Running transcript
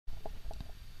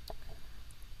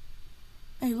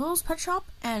Littlest Pet Shop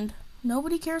and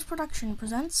Nobody Cares Production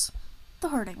presents The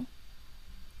Herding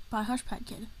by Hush Pet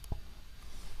Kid.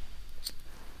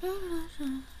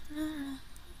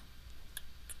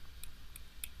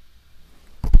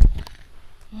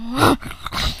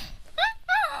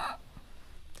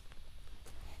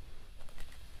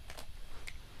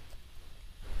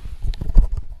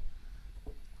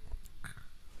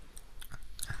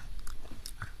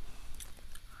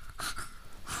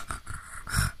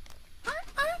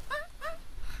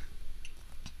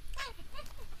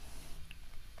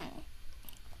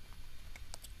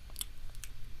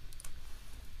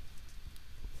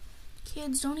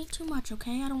 Kids, don't eat too much,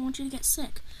 okay? I don't want you to get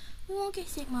sick. We won't get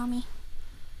sick, Mommy.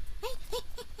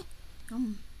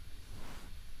 Come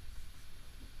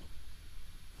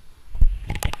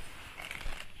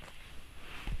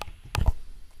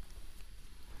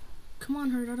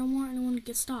on, Herd. I don't want anyone to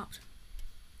get stopped.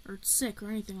 Or sick or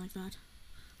anything like that.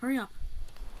 Hurry up.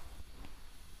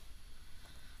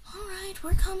 Alright,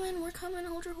 we're coming.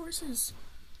 Hold your horses.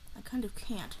 I kind of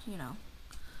can't, you know.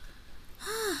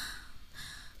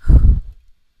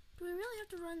 Do we really have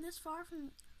to run this far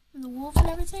from the wolves and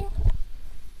everything?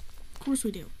 Of course we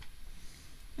do.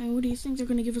 And what do you think, they're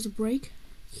going to give us a break?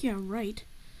 Yeah, right.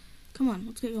 Come on,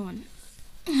 let's get going.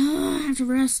 I have to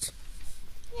rest.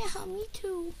 Yeah, me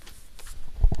too.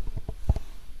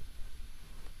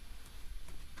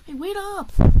 Hey, wait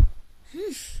up.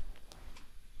 Sheesh.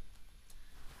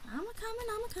 I'm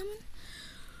a-coming.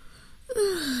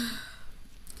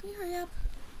 Can you hurry up?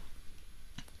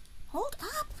 Hold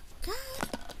up, God.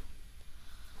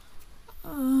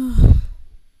 God,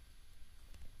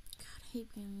 I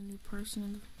hate being a new person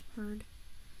in the herd.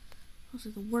 Those are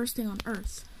the worst thing on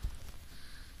earth.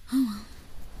 Oh well.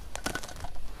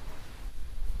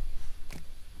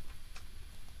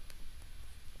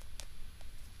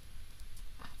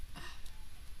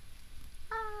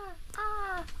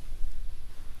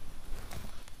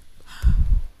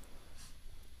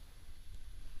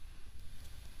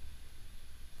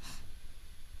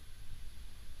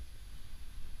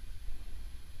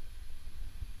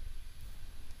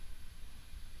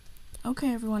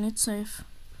 Okay, everyone, it's safe.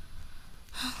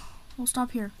 We'll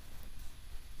stop here.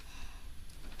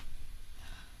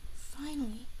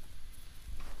 Finally.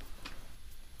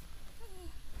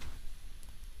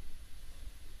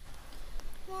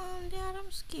 Mom, Dad,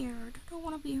 I'm scared. I don't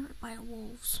want to be hurt by the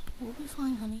wolves. We'll be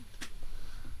fine, honey.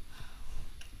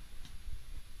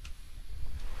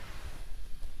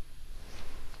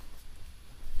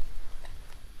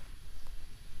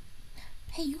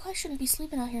 Hey, you guys shouldn't be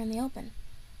sleeping out here in the open.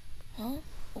 Huh?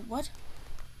 What?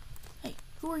 Hey,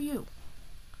 who are you?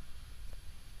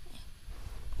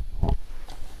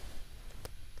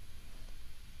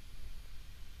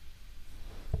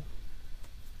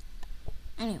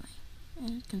 Anyway,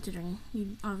 considering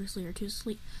you obviously are too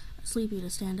sleepy to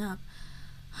stand up,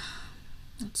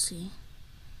 let's see.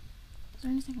 Is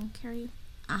there anything I can carry?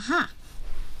 Aha!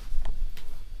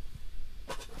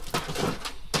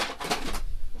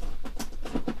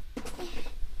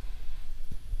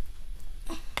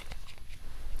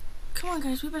 Come on,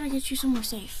 guys, we better get you somewhere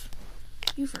safe.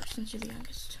 You first, since you're the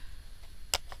youngest.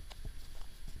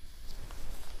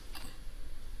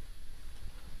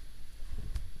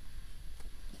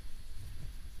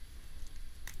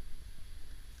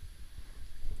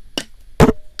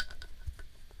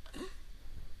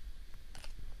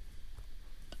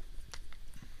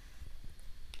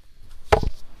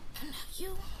 And now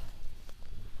you.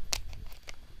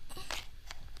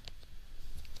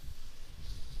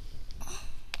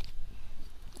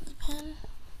 Pen.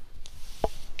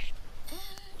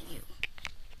 And you.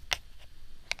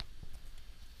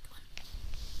 Come on.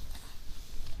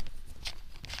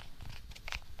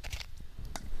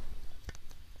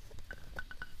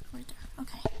 Right there.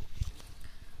 Okay.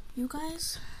 You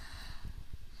guys,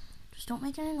 just don't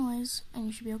make any noise, and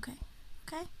you should be okay.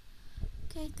 Okay?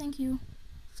 Okay, thank you.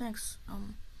 Thanks,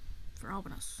 for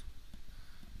helping us.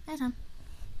 Anytime.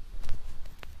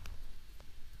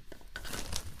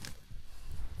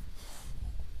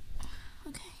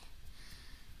 Okay.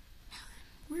 Now then,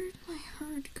 where did my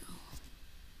herd go?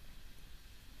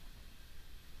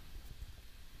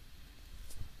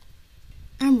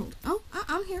 Emerald. Oh,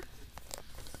 I'm here.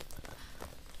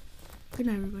 Good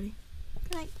night, everybody.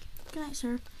 Good night. Good night,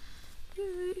 sir.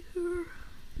 Good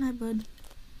night, bud.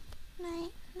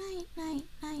 Night.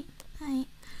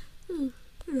 Ooh,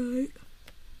 good night.